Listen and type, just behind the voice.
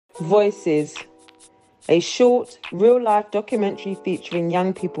Voices, a short, real-life documentary featuring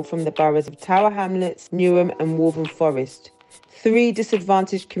young people from the boroughs of Tower Hamlets, Newham and Waltham Forest, 3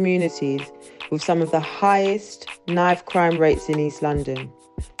 disadvantaged communities with some of the highest knife crime rates in East London.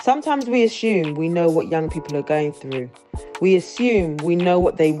 Sometimes we assume we know what young people are going through. We assume we know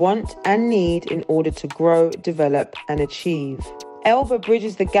what they want and need in order to grow, develop and achieve. ELBA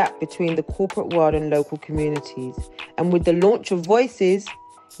bridges the gap between the corporate world and local communities. And with the launch of Voices,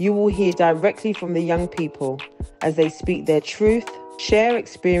 you will hear directly from the young people as they speak their truth, share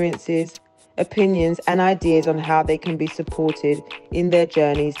experiences, opinions and ideas on how they can be supported in their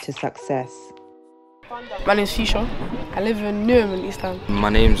journeys to success. My name's Fisha. I live in Newham in East London. My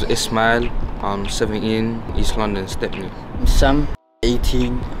name's Ismail. I'm 17, East London, Stepney. I'm Sam,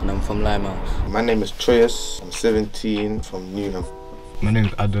 18, and I'm from Limehouse. My name is Troyes. I'm 17, from Newham. My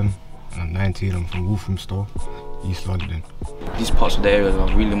name's Adam. I'm 19. I'm from Walthamstow, East London. These parts of the area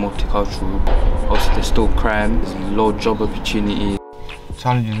are really multicultural. Obviously, there's still crime. There's low job opportunities.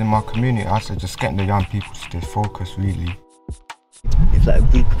 Challenges in my community, I said just getting the young people to stay focused, really. If like a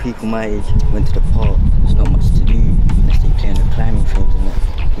group of people my age went to the park, there's not much to do unless they play on the climbing frames and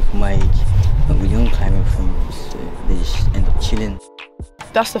that. People my age not really on climbing frames, so they just end up chilling.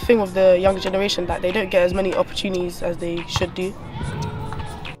 That's the thing with the younger generation, that they don't get as many opportunities as they should do.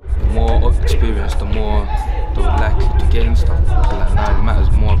 The more experience, the more they're likely to gain stuff. Because like now it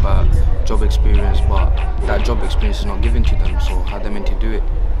matters more about job experience, but that job experience is not given to them, so how are they meant to do it?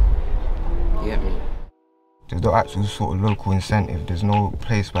 You get me? There's no actual sort of local incentive. There's no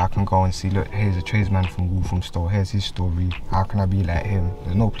place where I can go and see, look, here's a tradesman from Walthamstow, here's his story, how can I be like him?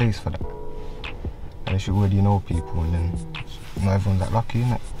 There's no place for that. Unless you already know people, and then not everyone's that lucky,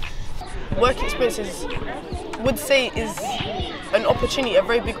 innit? Work experiences, would say, is an opportunity, a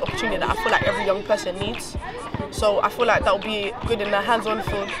very big opportunity that I feel like every young person needs. So I feel like that would be good in the hands-on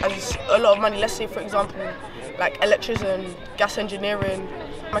field, as a lot of money, let's say for example, like electrician, gas engineering,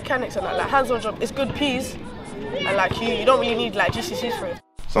 mechanics and that, like hands-on job, it's good peas, and like you don't really need like GCSEs for it.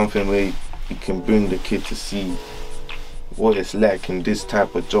 Something where you can bring the kid to see what it's like in this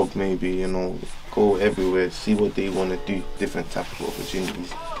type of job, maybe, you know, go everywhere, see what they want to do, different type of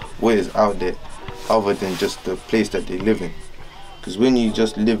opportunities, what is out there other than just the place that they live in. Because when you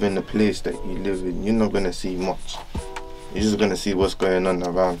just live in the place that you live in, you're not going to see much. You're just going to see what's going on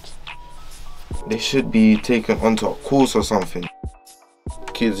around. They should be taken onto a course or something.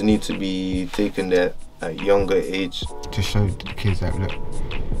 Kids need to be taken there at a younger age. To show the kids that,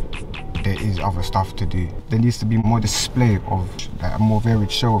 look, there is other stuff to do. There needs to be more display of, like, a more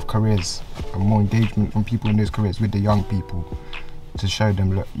varied show of careers, and more engagement from people in those careers with the young people, to show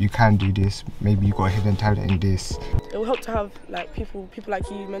them, look, you can do this, maybe you got a hidden talent in this. It will help to have like people like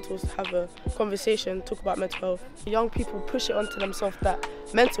you, mentors, have a conversation, talk about mental health. Young people push it onto themselves that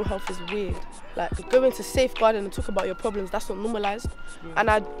mental health is weird. Like going to safeguarding and talk about your problems, that's not normalised. And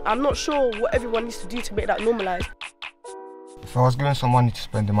I'm not sure what everyone needs to do to make that normalised. If I was given some money to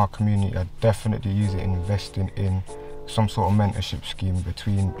spend in my community, I'd definitely use it in investing in some sort of mentorship scheme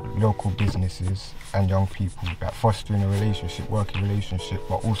between local businesses and young people, like fostering a relationship, working relationship,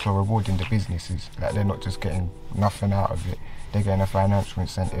 but also rewarding the businesses. Like they're not just getting nothing out of it, they're getting a financial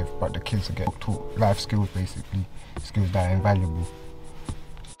incentive, but the kids are getting taught life skills, basically, skills that are invaluable.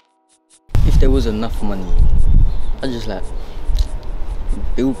 If there was enough money, I'd just like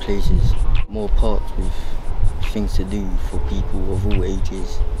build places, more parks with things to do for people of all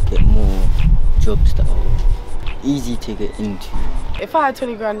ages, get more jobs that are easy to get into. If I had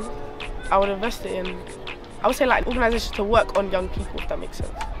 20 grand, I would invest it in, I would say like organisations to work on young people, if that makes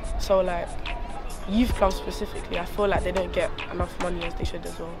sense. So like youth clubs specifically, I feel like they don't get enough money as they should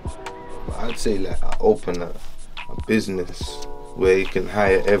as well. I'd say like I open a business where you can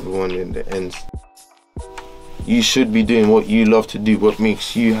hire everyone in the ends. You should be doing what you love to do, what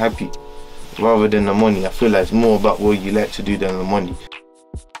makes you happy, rather than the money. I feel like it's more about what you like to do than the money.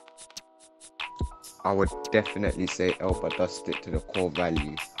 I would definitely say ELBA does stick to the core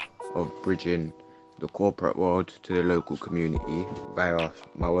value of bridging the corporate world to the local community via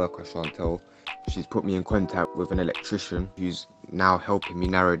my worker Chantel. She's put me in contact with an electrician who's now helping me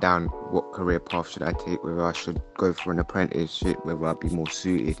narrow down what career path should I take, whether I should go for an apprenticeship, whether I'd be more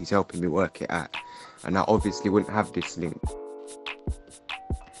suited. He's helping me work it out, and I obviously wouldn't have this link.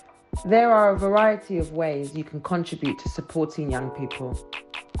 There are a variety of ways you can contribute to supporting young people.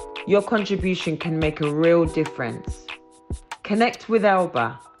 Your contribution can make a real difference. Connect with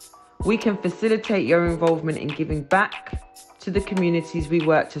ELBA. We can facilitate your involvement in giving back to the communities we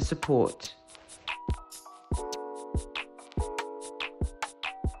work to support.